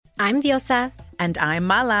I'm Diosa. And I'm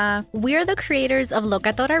Mala. We're the creators of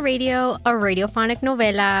Locatora Radio, a radiophonic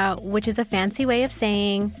novela, which is a fancy way of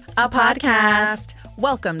saying a podcast.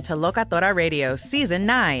 Welcome to Locatora Radio Season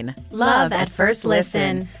 9. Love at First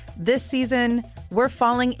Listen. This season, we're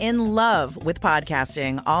falling in love with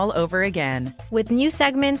podcasting all over again. With new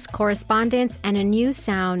segments, correspondence, and a new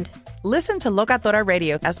sound. Listen to Locatora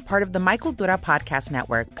Radio as part of the My Cultura Podcast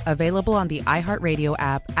Network, available on the iHeartRadio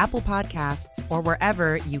app, Apple Podcasts, or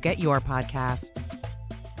wherever you get your podcasts.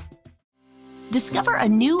 Discover a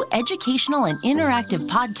new educational and interactive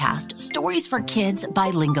podcast, Stories for Kids by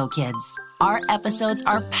Lingo Kids. Our episodes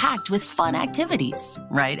are packed with fun activities.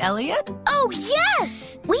 Right, Elliot? Oh,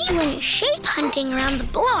 yes! We went shape hunting around the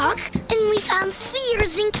block, and we found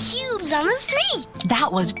spheres and cubes on the street.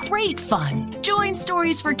 That was great fun. Join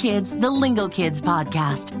Stories for Kids, the Lingo Kids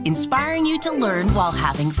podcast, inspiring you to learn while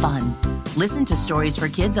having fun. Listen to Stories for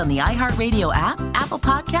Kids on the iHeartRadio app, Apple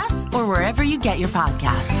Podcasts, or wherever you get your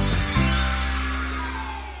podcasts.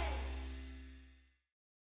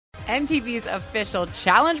 MTV's official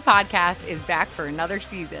Challenge podcast is back for another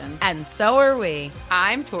season. And so are we.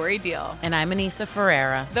 I'm Tori Deal. And I'm Anissa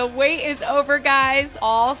Ferreira. The wait is over, guys.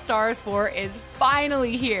 All Stars 4 is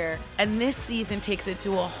finally here. And this season takes it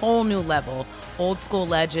to a whole new level. Old school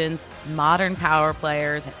legends, modern power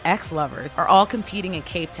players, and ex-lovers are all competing in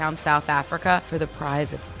Cape Town, South Africa for the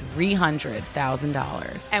prize of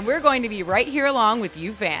 $300,000. And we're going to be right here along with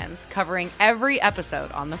you fans, covering every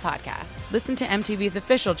episode on the podcast. Listen to MTV's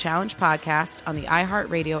official Challenge podcast on the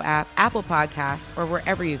iHeartRadio app, Apple Podcasts, or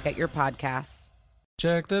wherever you get your podcasts.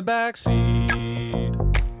 Check the back seat.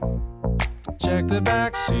 Check the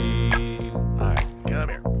back seat. All right, come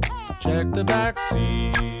here. Check the back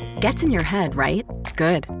seat. Gets in your head, right?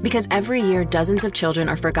 Good. Because every year, dozens of children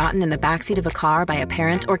are forgotten in the backseat of a car by a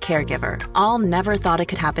parent or caregiver. All never thought it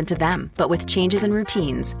could happen to them. But with changes in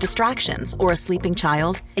routines, distractions, or a sleeping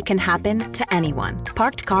child, it can happen to anyone.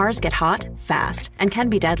 Parked cars get hot, fast, and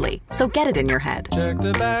can be deadly. So get it in your head. Check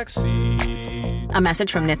the back seat. A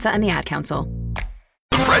message from NHTSA and the Ad Council.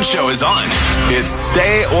 The Fred Show is on. It's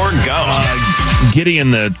stay or go.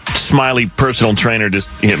 Gideon, the smiley personal trainer, just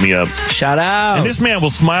hit me up. Shout out. And this man will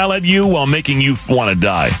smile at you while making you want to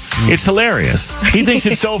die. It's hilarious. He thinks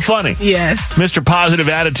it's so funny. Yes. Mr. Positive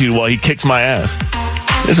Attitude while he kicks my ass.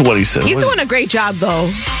 This is what he said. He's doing a great job, though.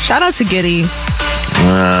 Shout out to Giddy.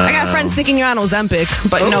 I got friends thinking you're on Ozempic,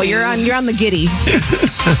 but no, you're on the Giddy.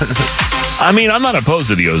 I mean, I'm not opposed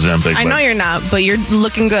to the Ozempic. I know you're not, but you're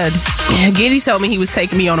looking good. Yeah, Giddy told me he was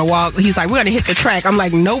taking me on a walk. He's like, we're going to hit the track. I'm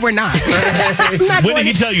like, no, we're not. When did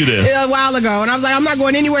he tell you this? A while ago. And I was like, I'm not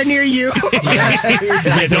going anywhere near you.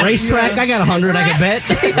 The racetrack, I got 100, I can bet.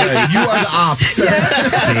 You are the ops.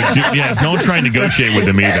 Don't try and negotiate with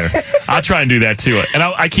him either. I'll try and do that too. And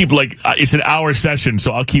I keep it's an hour session,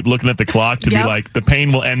 so I'll keep looking at the clock to be like, the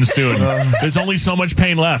pain will end soon. There's only so much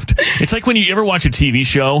pain left. It's like when you ever watch a TV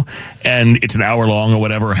show and it's an hour long or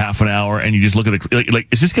whatever, or half an hour, and you just look at the,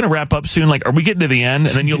 is this going to wrap up soon? Like, are we getting to the end?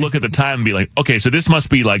 And then you'll look at the time and be like, okay, so this must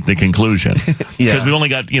be like the conclusion. Because we've only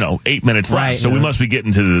got, 8 minutes left. So we must be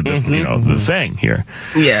getting to the thing here.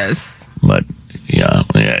 Yes. But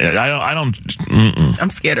I don't. I'm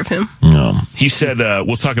scared of him. No. He said,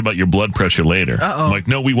 we'll talk about your blood pressure later. Uh-oh. I'm like,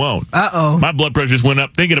 no, we won't. Uh-oh. My blood pressure just went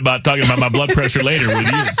up thinking about talking about my blood pressure later with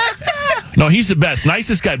you. No, he's the best.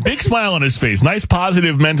 Nicest guy. Big smile on his face. Nice,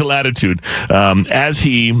 positive mental attitude as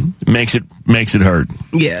he makes it hurt.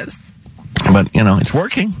 Yes. But, it's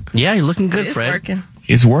working. Yeah, you're looking good, Fred. Working.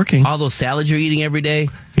 It's working. All those salads you're eating every day.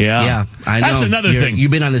 Yeah. I know. That's another thing.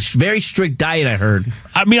 You've been on this very strict diet, I heard.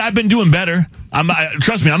 I mean, I've been doing better.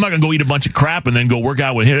 Trust me, I'm not going to go eat a bunch of crap and then go work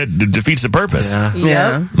out with him. It defeats the purpose.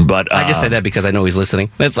 Yeah. But I just said that because I know he's listening.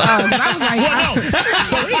 That's all.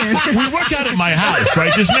 So we work out at my house,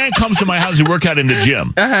 right? This man comes to my house. We work out in the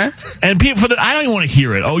gym. Uh-huh. And people, I don't even want to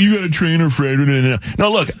hear it. Oh, you got a trainer, Fred.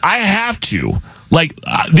 No, look, I have to.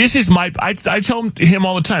 This is I tell him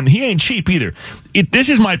all the time, he ain't cheap either. This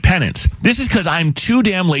is my penance. This is because I'm too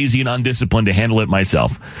damn lazy and undisciplined to handle it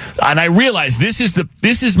myself. And I realize this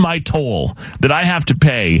is my toll that I have to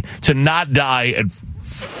pay to not die at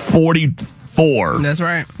 44. That's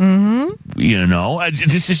right. Mm-hmm.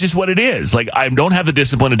 This is just what it is. I don't have the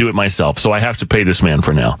discipline to do it myself, so I have to pay this man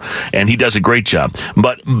for now. And he does a great job.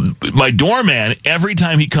 But my doorman, every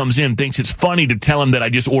time he comes in, thinks it's funny to tell him that I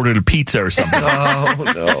just ordered a pizza or something.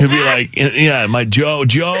 Oh, no. He'll be like, yeah, my Joe.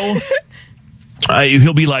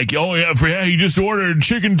 He'll be like, oh, yeah, he just ordered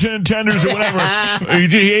chicken tenders or whatever.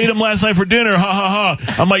 He ate them last night for dinner. Ha, ha,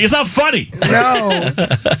 ha. I'm like, it's not funny. No.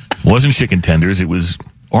 It wasn't chicken tenders. It was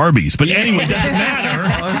Arby's. But anyway, it doesn't matter.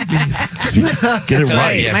 Get it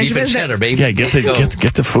right. Yeah, beef and cheddar, baby. Yeah, get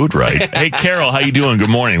the food right. Hey, Carol, how you doing? Good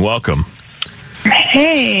morning. Welcome.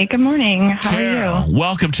 Hey, good morning. How are you?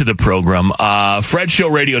 Welcome to the program.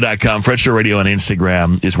 FredShowRadio.com, Fred Show Radio on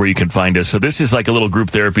Instagram is where you can find us. So this is like a little group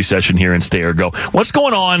therapy session here in Stay or Go. What's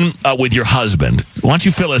going on with your husband? Why don't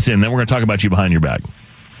you fill us in, then we're going to talk about you behind your back.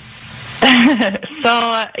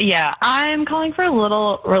 So, yeah, I'm calling for a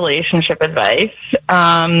little relationship advice.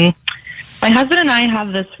 My husband and I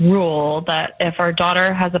have this rule that if our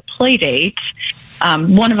daughter has a play date,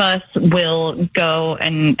 one of us will go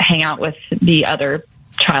and hang out with the other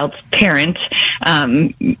child's parent,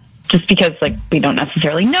 just because, like, we don't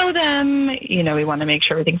necessarily know them. You know, we want to make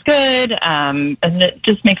sure everything's good, and it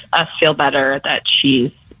just makes us feel better that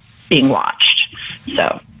she's being watched.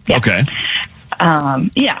 So, yeah. Okay.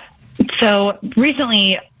 Yeah. So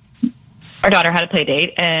recently, our daughter had a play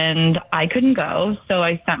date, and I couldn't go, so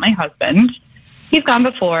I sent my husband. He's gone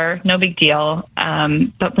before, no big deal.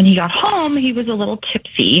 But when he got home, he was a little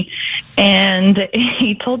tipsy, and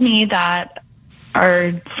he told me that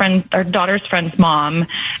our daughter's friend's mom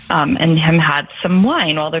and him had some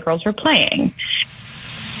wine while the girls were playing.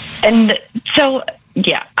 And so,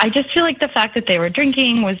 yeah, I just feel like the fact that they were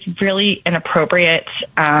drinking was really inappropriate,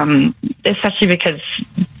 especially because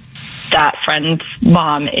that friend's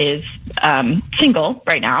mom is single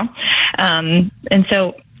right now. And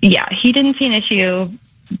so, yeah, he didn't see an issue,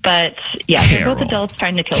 but yeah, they're both adults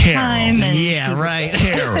trying to kill time. And yeah, right.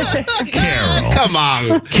 Carol. Come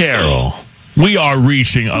on. Carol. We are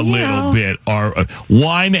reaching a little bit. Our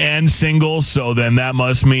wine and single, so then that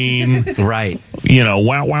must mean right. You know,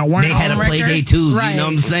 wow. They had a play date too. Right. You know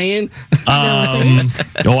what I'm saying?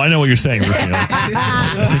 Oh, I know what you're saying, Rufio.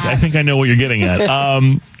 I think I know what you're getting at.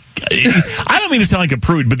 I don't mean to sound like a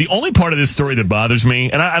prude, but the only part of this story that bothers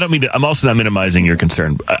me, and I don't mean to, I'm also not minimizing your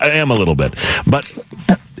concern. I am a little bit, but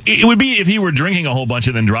it would be if he were drinking a whole bunch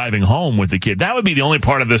and then driving home with the kid. That would be the only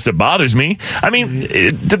part of this that bothers me. I mean,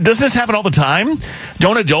 does this happen all the time?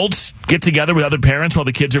 Don't adults get together with other parents while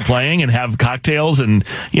the kids are playing and have cocktails and,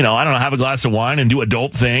 you know, I don't know, have a glass of wine and do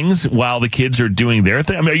adult things while the kids are doing their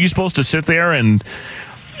thing? I mean, are you supposed to sit there and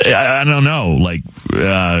I don't know, like,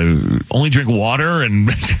 only drink water and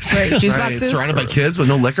surrounded by kids with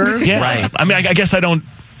no liquor? Yeah. Right. I mean, I guess I don't.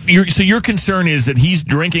 So your concern is that he's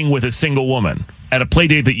drinking with a single woman at a play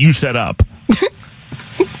date that you set up.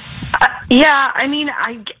 Yeah, I mean,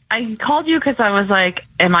 I called you because I was like,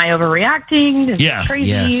 am I overreacting? Is this crazy?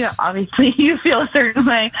 Yes. Obviously, you feel a certain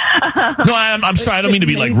way. No, I'm sorry. I don't mean to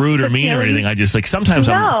be like rude or mean or anything. I just like sometimes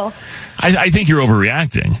I think you're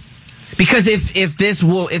overreacting. Because if this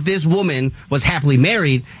woman was happily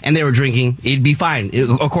married and they were drinking, it'd be fine,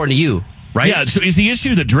 according to you, right? Yeah. So is the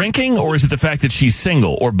issue the drinking, or is it the fact that she's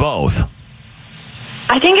single, or both?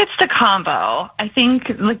 I think it's the combo. I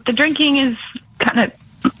think like the drinking is kind of,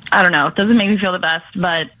 I don't know, it doesn't make me feel the best,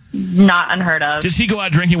 but not unheard of. Does he go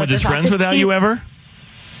out drinking with his friends without you ever?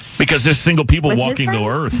 Because there's single people walking the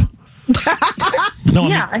earth. No,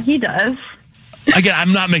 yeah, he does. Again,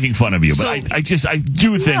 I'm not making fun of you, but I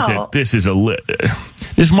do think that this is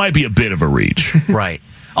this might be a bit of a reach. Right.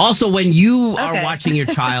 Also, when you are watching your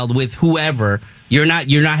child with whoever, you're not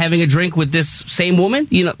having a drink with this same woman?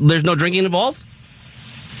 You know, there's no drinking involved?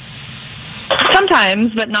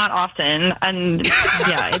 Sometimes, but not often. And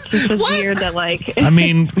yeah, it's just weird that like. I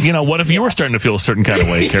mean, you know, what if you were starting to feel a certain kind of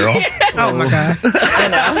way, Carol? Oh my God.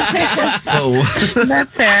 Oh,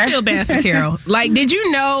 that's fair. I feel bad for Carol. Like, did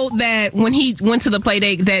you know that when he went to the play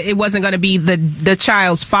date that it wasn't going to be the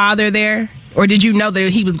child's father there? Or did you know that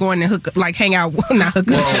he was going to hang out, not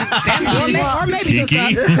hook up, or maybe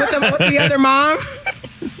hook up with the other mom?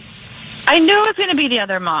 I knew it was going to be the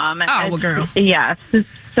other mom. Oh, well, girl. Yes.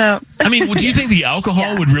 So, I mean, do you think the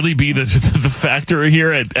alcohol would really be the factor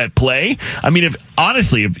here at play? I mean,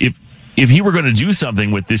 if he were going to do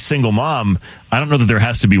something with this single mom, I don't know that there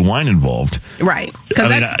has to be wine involved. Right. Because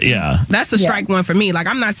that's a strike one for me. Like,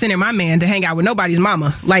 I'm not sending my man to hang out with nobody's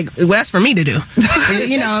mama. Like, well, that's for me to do.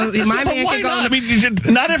 You know, my man can go. Not? I mean,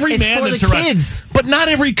 not every man that's around. Kids. But not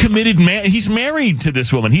every committed man. He's married to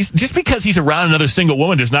this woman. Just because he's around another single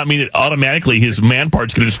woman does not mean that automatically his man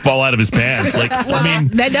part's going to just fall out of his pants. Like, I mean,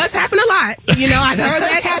 that does happen a lot. You know, I've heard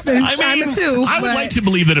that happen. I would like to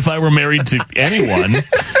believe that if I were married to anyone.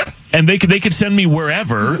 And they could send me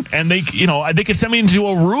wherever, and they could send me into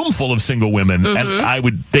a room full of single women,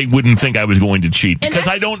 and they wouldn't think I was going to cheat because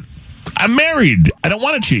I'm married. I don't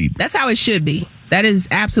want to cheat. That's how it should be. That is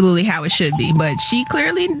absolutely how it should be. But she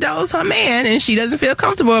clearly knows her man, and she doesn't feel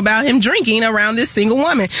comfortable about him drinking around this single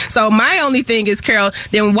woman. So my only thing is, Carol,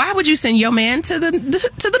 then why would you send your man to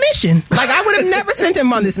the mission? Like, I would have never sent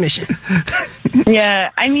him on this mission.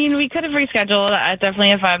 Yeah, I mean, we could have rescheduled.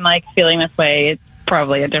 Definitely, if I'm like feeling this way, it's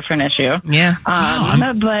probably a different issue. Yeah.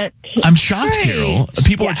 But I'm shocked, Carol.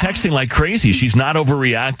 People are texting like crazy. She's not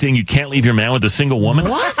overreacting. You can't leave your man with a single woman.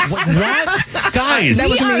 What? Guys, That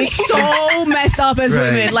was me. So messed up as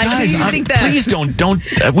women. Like, guys, do you think that? please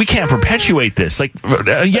don't. We can't perpetuate this. Like,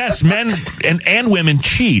 yes, men and women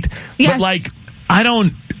cheat, Yes. but like, I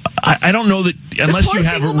don't know that unless you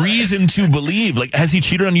have a reason to believe. Like, has he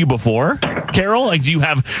cheated on you before, Carol? Like, do you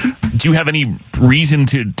have any reason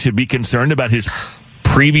to be concerned about his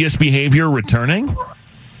previous behavior returning?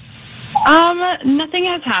 Nothing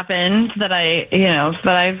has happened that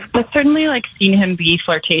I've certainly like seen him be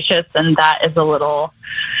flirtatious, and that is a little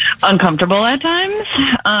uncomfortable at times.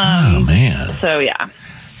 Oh man. So yeah.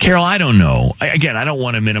 Carol, I don't know. Again, I don't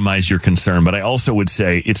want to minimize your concern, but I also would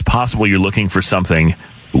say it's possible you're looking for something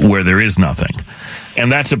where there is nothing. And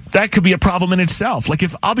that could be a problem in itself. Like,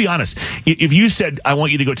 I'll be honest, if you said, I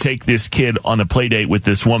want you to go take this kid on a play date with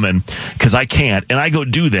this woman, because I can't, and I go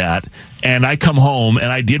do that, and I come home,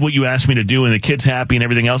 and I did what you asked me to do, and the kid's happy and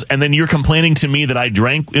everything else, and then you're complaining to me that I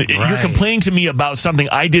drank, you're complaining to me about something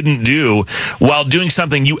I didn't do while doing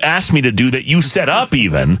something you asked me to do that you set up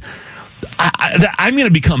even, I'm going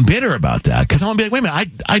to become bitter about that, because I'm going to be like, wait a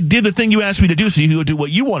minute, I did the thing you asked me to do, so you could go do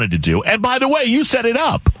what you wanted to do. And by the way, you set it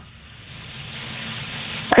up.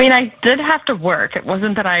 I mean, I did have to work. It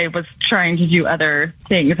wasn't that I was trying to do other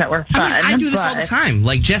things that were fun. I do this all the time.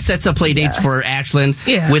 Like, Jess sets up play dates for Ashlyn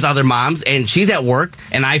with other moms, and she's at work,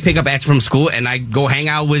 and I pick up Ashlyn from school, and I go hang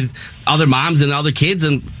out with other moms and other kids,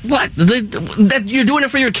 and what? That you're doing it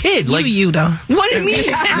for your kid. Like, you though. What do you mean?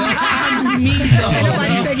 Me though. Ain't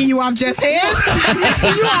nobody taking you off Jess'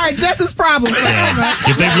 hands. You are Jess's problem. Yeah.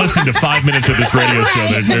 If they've listened to 5 minutes of this radio show,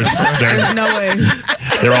 There's no way.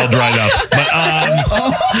 They're all dried up. But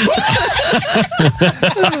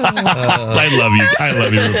I love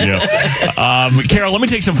you, Rufio. Carol, let me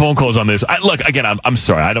take some phone calls on this. Look, again, I'm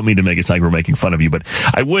sorry. I don't mean to make it sound like we're making fun of you, but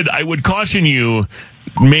I would caution you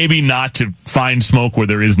maybe not to find smoke where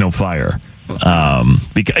there is no fire.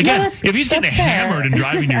 Because again, if he's getting hammered and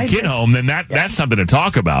driving your kid home, then that's something to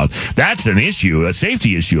talk about. That's an issue, a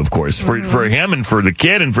safety issue, of course, for him and for the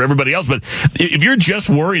kid and for everybody else. But if you're just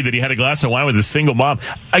worried that he had a glass of wine with a single mom,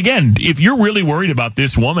 again, if you're really worried about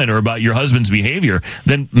this woman or about your husband's behavior,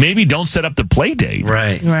 then maybe don't set up the play date.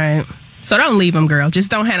 Right. So don't leave him, girl.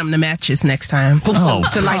 Just don't hand him the matches next time to light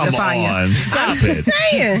the fire. Stop it.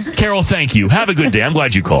 Saying. Carol, thank you. Have a good day. I'm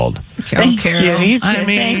glad you called. Carol. I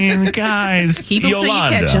mean, guys, keep him till you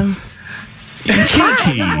catch him.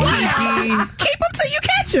 Kiki. Keep him till you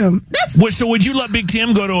catch him. So would you let Big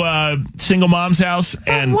Tim go to a single mom's house?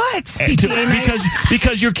 And what?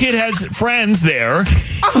 Because your kid has friends there,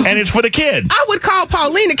 and it's for the kid. I would call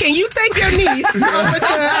Paulina. Can you take your niece over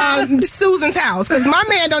to Susan's house? Because my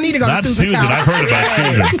man don't need to go to Susan's house. I've heard about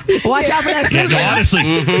Susan. Watch out for that Susan. Yeah, no, honestly,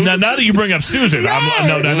 now that you bring up Susan,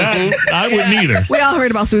 I wouldn't either. We all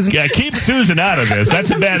heard about Susan. Yeah, keep Susan out of this.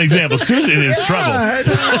 That's a bad example. Susan is trouble.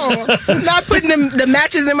 No, not putting the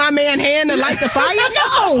matches in my man's hand to light the fire. No.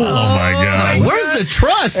 Oh my God. Where's the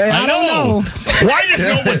trust? I don't know. Why does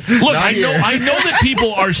no one look? I know that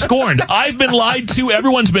people are scorned. I've been lied to.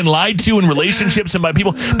 Everyone's been lied to in relationships and by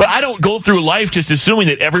people. But I don't go through life just assuming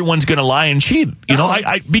that everyone's going to lie and cheat. You know,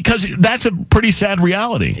 I because that's a pretty sad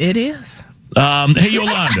reality. It is. Hey,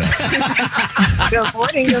 Yolanda. Good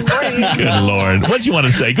morning. Good Lord. What do you want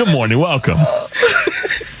to say? Good morning. Welcome.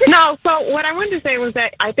 No, so what I wanted to say was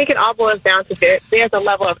that I think it all boils down to there's a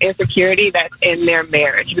level of insecurity that's in their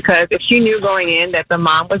marriage. Because if she knew going in that the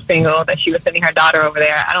mom was single, that she was sending her daughter over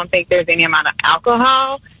there, I don't think there's any amount of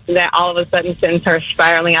alcohol that all of a sudden sends her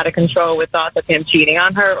spiraling out of control with thoughts of him cheating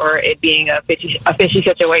on her or it being a fishy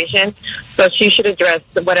situation. So she should address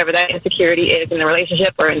whatever that insecurity is in the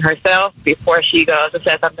relationship or in herself before she goes to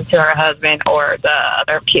say something to her husband or the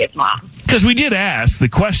other kid's mom. Because we did ask the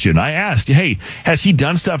question. I asked, hey, has he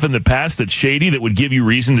done stuff in the past that's shady that would give you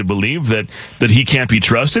reason to believe that he can't be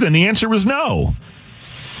trusted? And the answer was no.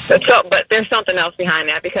 But there's something else behind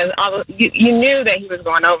that because you knew that he was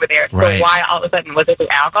going over there. So why all of a sudden was it the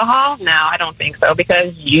alcohol? No, I don't think so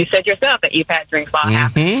because you said yourself that you've had drinks while it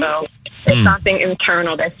happened. So it's something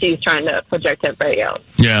internal that she's trying to project to everybody else.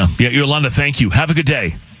 Yeah. Yolanda, thank you. Have a good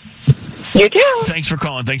day. You too. Thanks for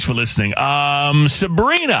calling. Thanks for listening.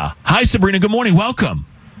 Sabrina. Hi, Sabrina. Good morning. Welcome.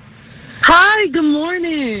 Hi, good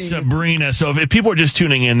morning. Sabrina. So if people are just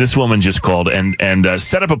tuning in, this woman just called and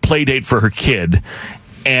set up a play date for her kid.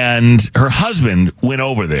 And her husband went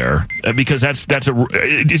over there because that's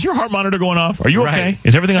is your heart monitor going off? Are you okay?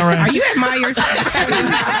 Is everything all right? Are you at Myers?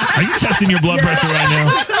 Are you testing your blood pressure right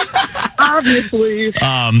now? Obviously.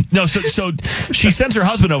 No, so she sends her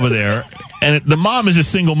husband over there, and the mom is a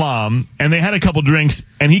single mom, and they had a couple drinks,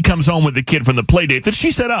 and he comes home with the kid from the play date that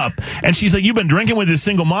she set up, and she's like, "You've been drinking with this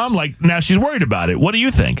single mom?" Like, now she's worried about it. What do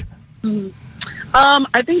you think?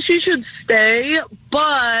 I think she should stay,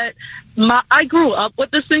 but I grew up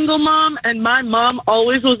with a single mom, and my mom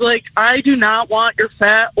always was like, "I do not want your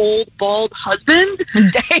fat, old, bald husband."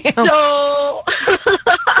 Damn. So,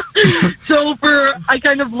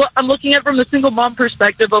 I'm looking at it from the single mom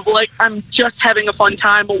perspective of like, I'm just having a fun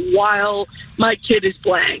time while my kid is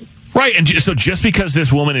playing. Right, and so just because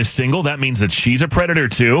this woman is single, that means that she's a predator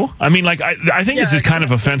too? I mean, like, I think this is kind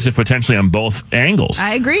of offensive potentially on both angles.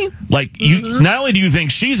 I agree. Like, you not only do you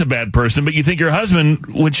think she's a bad person, but you think your husband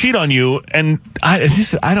would cheat on you, and I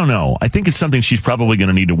don't know. I think it's something she's probably going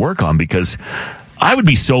to need to work on, because I would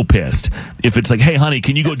be so pissed if it's like, "Hey, honey,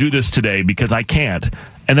 can you go do this today because I can't?"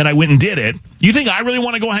 And then I went and did it. You think I really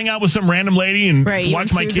want to go hang out with some random lady and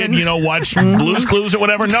watch my kid, watch Blue's Clues or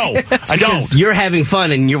whatever? No, I don't. You're having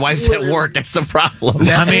fun and your wife's at work. That's the problem.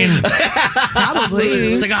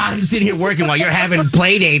 Probably. It's like, I'm sitting here working while you're having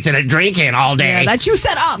play dates and drinking all day. Yeah, that you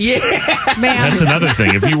set up. Yeah. Man. That's another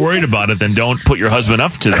thing. If you're worried about it, then don't put your husband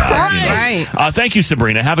up to that. Right. Thank you,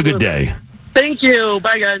 Sabrina. Have a good day. Thank you.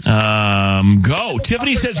 Bye, guys. Go.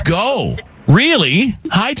 Tiffany says go. Really?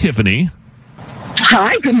 Hi, Tiffany.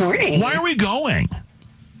 Hi, good morning. Why are we going?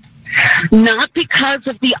 Not because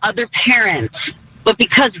of the other parents, but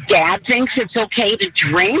because Dad thinks it's okay to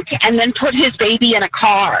drink and then put his baby in a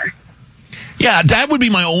car. Yeah, that would be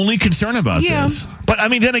my only concern about this. But, I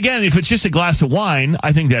mean, then again, if it's just a glass of wine,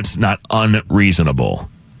 I think that's not unreasonable.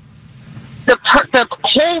 The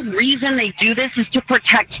whole reason they do this is to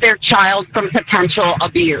protect their child from potential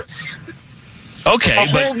abuse.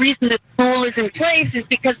 Okay, the whole reason the school is in place is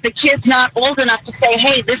because the kid's not old enough to say,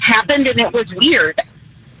 "Hey, this happened and it was weird."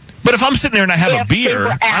 But if I'm sitting there and I have a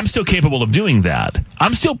beer, I'm still capable of doing that.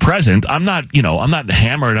 I'm still present. I'm not, I'm not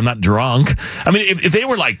hammered. I'm not drunk. I mean, if they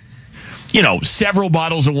were like, several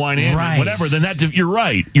bottles of wine in, whatever, then you're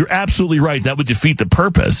right. You're absolutely right. That would defeat the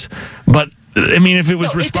purpose. But, I mean, if it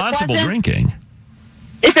was responsible drinking.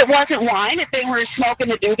 If it wasn't wine, if they were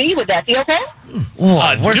smoking a doobie, would that be okay?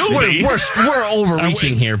 Whoa, we're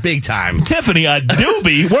overreaching here, big time. Tiffany, a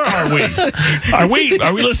doobie? Where are we?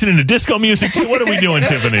 Are we listening to disco music too? What are we doing,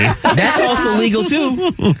 Tiffany? That's also legal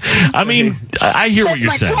too. I mean, I hear what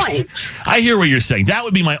you're saying. Point. I hear what you're saying. That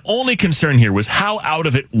would be my only concern here, was how out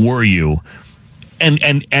of it were you?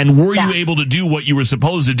 And were you able to do what you were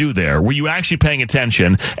supposed to do there? Were you actually paying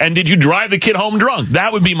attention? And did you drive the kid home drunk?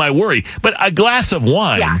 That would be my worry. But a glass of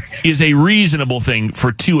wine is a reasonable thing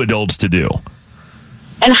for two adults to do.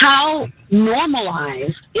 And how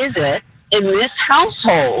normalized is it in this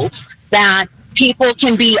household that people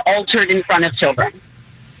can be altered in front of children?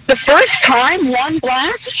 The first time, one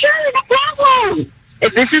glass, sure, no problem.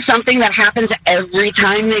 If this is something that happens every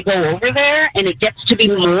time they go over there and it gets to be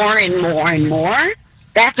more and more and more,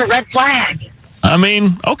 that's a red flag. I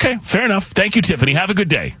mean, okay, fair enough. Thank you, Tiffany. Have a good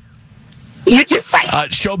day. You too. Bye.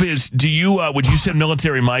 Showbiz, would you send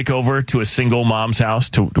Military Mike over to a single mom's house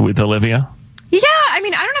with Olivia? Yeah, I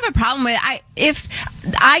mean, I don't have a problem with it. If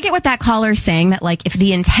I get what that caller's saying, that like if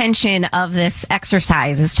the intention of this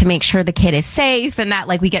exercise is to make sure the kid is safe and that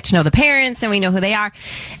like we get to know the parents and we know who they are,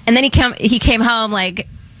 and then he came home like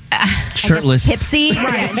shirtless, tipsy.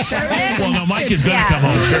 Right. Well, no, Mike is going to come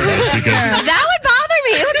home shirtless because that would bother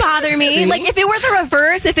me. It would bother me. Like if it were the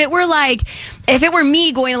reverse, if it were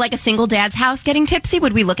me going to like a single dad's house getting tipsy,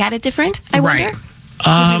 would we look at it different? I wonder.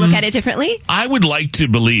 Would we look at it differently? I would like to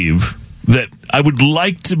believe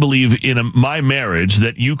in my marriage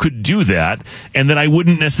that you could do that and that I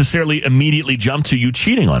wouldn't necessarily immediately jump to you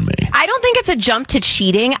cheating on me. I don't think it's a jump to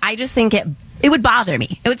cheating. I just think it would bother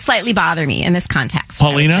me. It would slightly bother me in this context.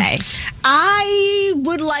 Paulina? I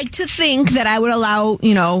would like to think that I would allow,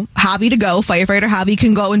 Javi to go. Firefighter Javi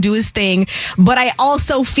can go and do his thing. But I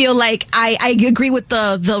also feel like I agree with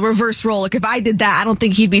the reverse role. Like if I did that, I don't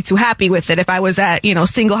think he'd be too happy with it if I was at,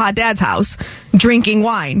 single hot dad's house drinking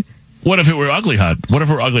wine. What if it were ugly hot? What if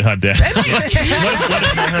it were ugly hot dad?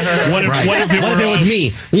 What if it was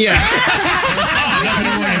me? Yeah.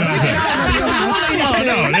 Oh,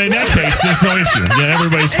 no. In that case, there's no issue. Yeah,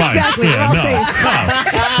 everybody's fine. Exactly. Yeah, We're all no. safe.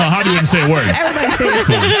 No, Harvey wouldn't say a word. Everybody's safe.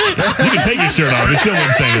 You can take your shirt off. He still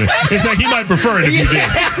wouldn't say anything. In fact, he might prefer it if you did.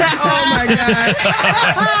 Oh, my God.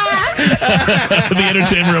 The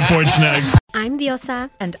Entertainment Report's next. I'm Diosa.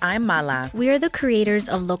 And I'm Mala. We are the creators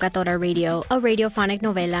of Locatora Radio, a radiophonic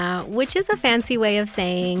novela, which is a fancy way of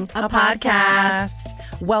saying a podcast.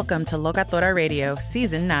 Welcome to Locatora Radio,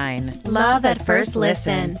 Season 9. Love at first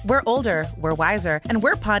listen. We're older, we're wiser, and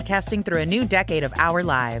we're podcasting through a new decade of our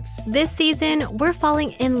lives. This season, we're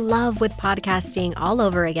falling in love with podcasting all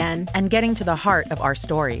over again. And getting to the heart of our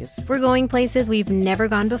stories. We're going places we've never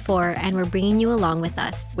gone before, and we're bringing you along with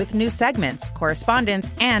us. With new segments,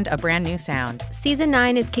 correspondence, and a brand new sound. Season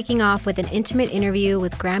 9 is kicking off with an intimate interview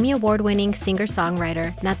with Grammy Award-winning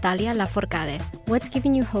singer-songwriter Natalia Lafourcade. What's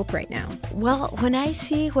giving you hope right now? Well, when I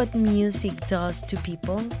see what music does to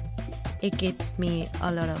people, it gives me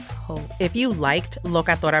a lot of hope. If you liked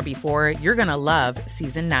Locatora before, you're going to love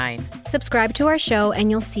Season 9. Subscribe to our show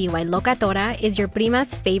and you'll see why Locatora is your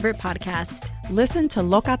prima's favorite podcast. Listen to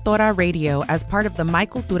Locatora Radio as part of the My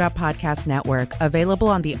Cultura Podcast Network, available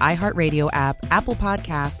on the iHeartRadio app, Apple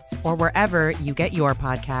Podcasts, or wherever you get your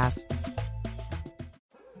podcasts.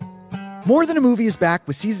 More Than a Movie is back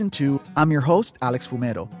with Season 2. I'm your host, Alex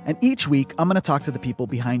Fumero, and each week I'm going to talk to the people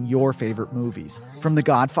behind your favorite movies. From The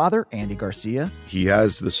Godfather, Andy Garcia. He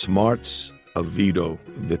has the smarts of Vito,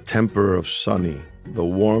 the temper of Sonny, the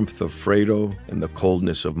warmth of Fredo, and the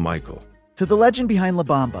coldness of Michael. To the legend behind La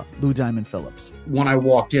Bamba, Lou Diamond Phillips. When I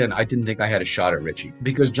walked in, I didn't think I had a shot at Richie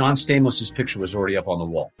because John Stamos' picture was already up on the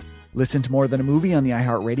wall. Listen to More Than a Movie on the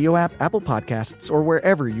iHeartRadio app, Apple Podcasts, or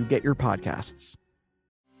wherever you get your podcasts.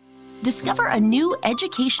 Discover a new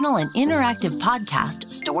educational and interactive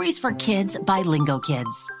podcast, Stories for Kids by Lingo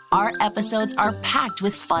Kids. Our episodes are packed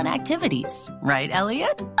with fun activities. Right,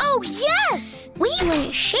 Elliot? Oh, yes! We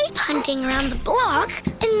went shape hunting around the block,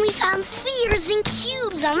 and we found spheres and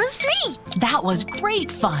cubes on the street. That was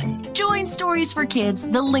great fun. Join Stories for Kids,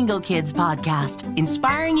 the Lingo Kids podcast,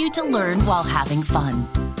 inspiring you to learn while having fun.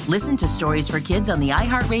 Listen to Stories for Kids on the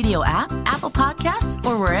iHeartRadio app, Apple Podcasts,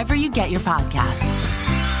 or wherever you get your podcasts.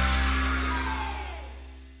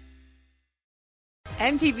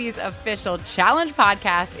 MTV's official Challenge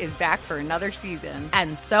podcast is back for another season.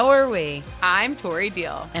 And so are we. I'm Tori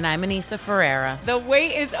Deal. And I'm Anissa Ferreira. The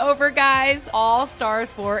wait is over, guys. All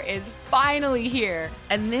Stars 4 is finally here.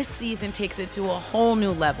 And this season takes it to a whole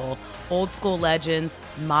new level. Old school legends,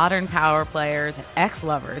 modern power players, and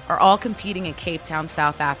ex-lovers are all competing in Cape Town,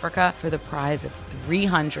 South Africa for the prize of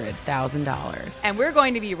 $300,000. And we're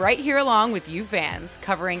going to be right here along with you fans,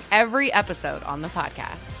 covering every episode on the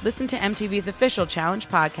podcast. Listen to MTV's official Challenge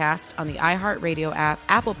podcast on the iHeartRadio app,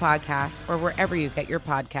 Apple Podcasts, or wherever you get your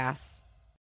podcasts.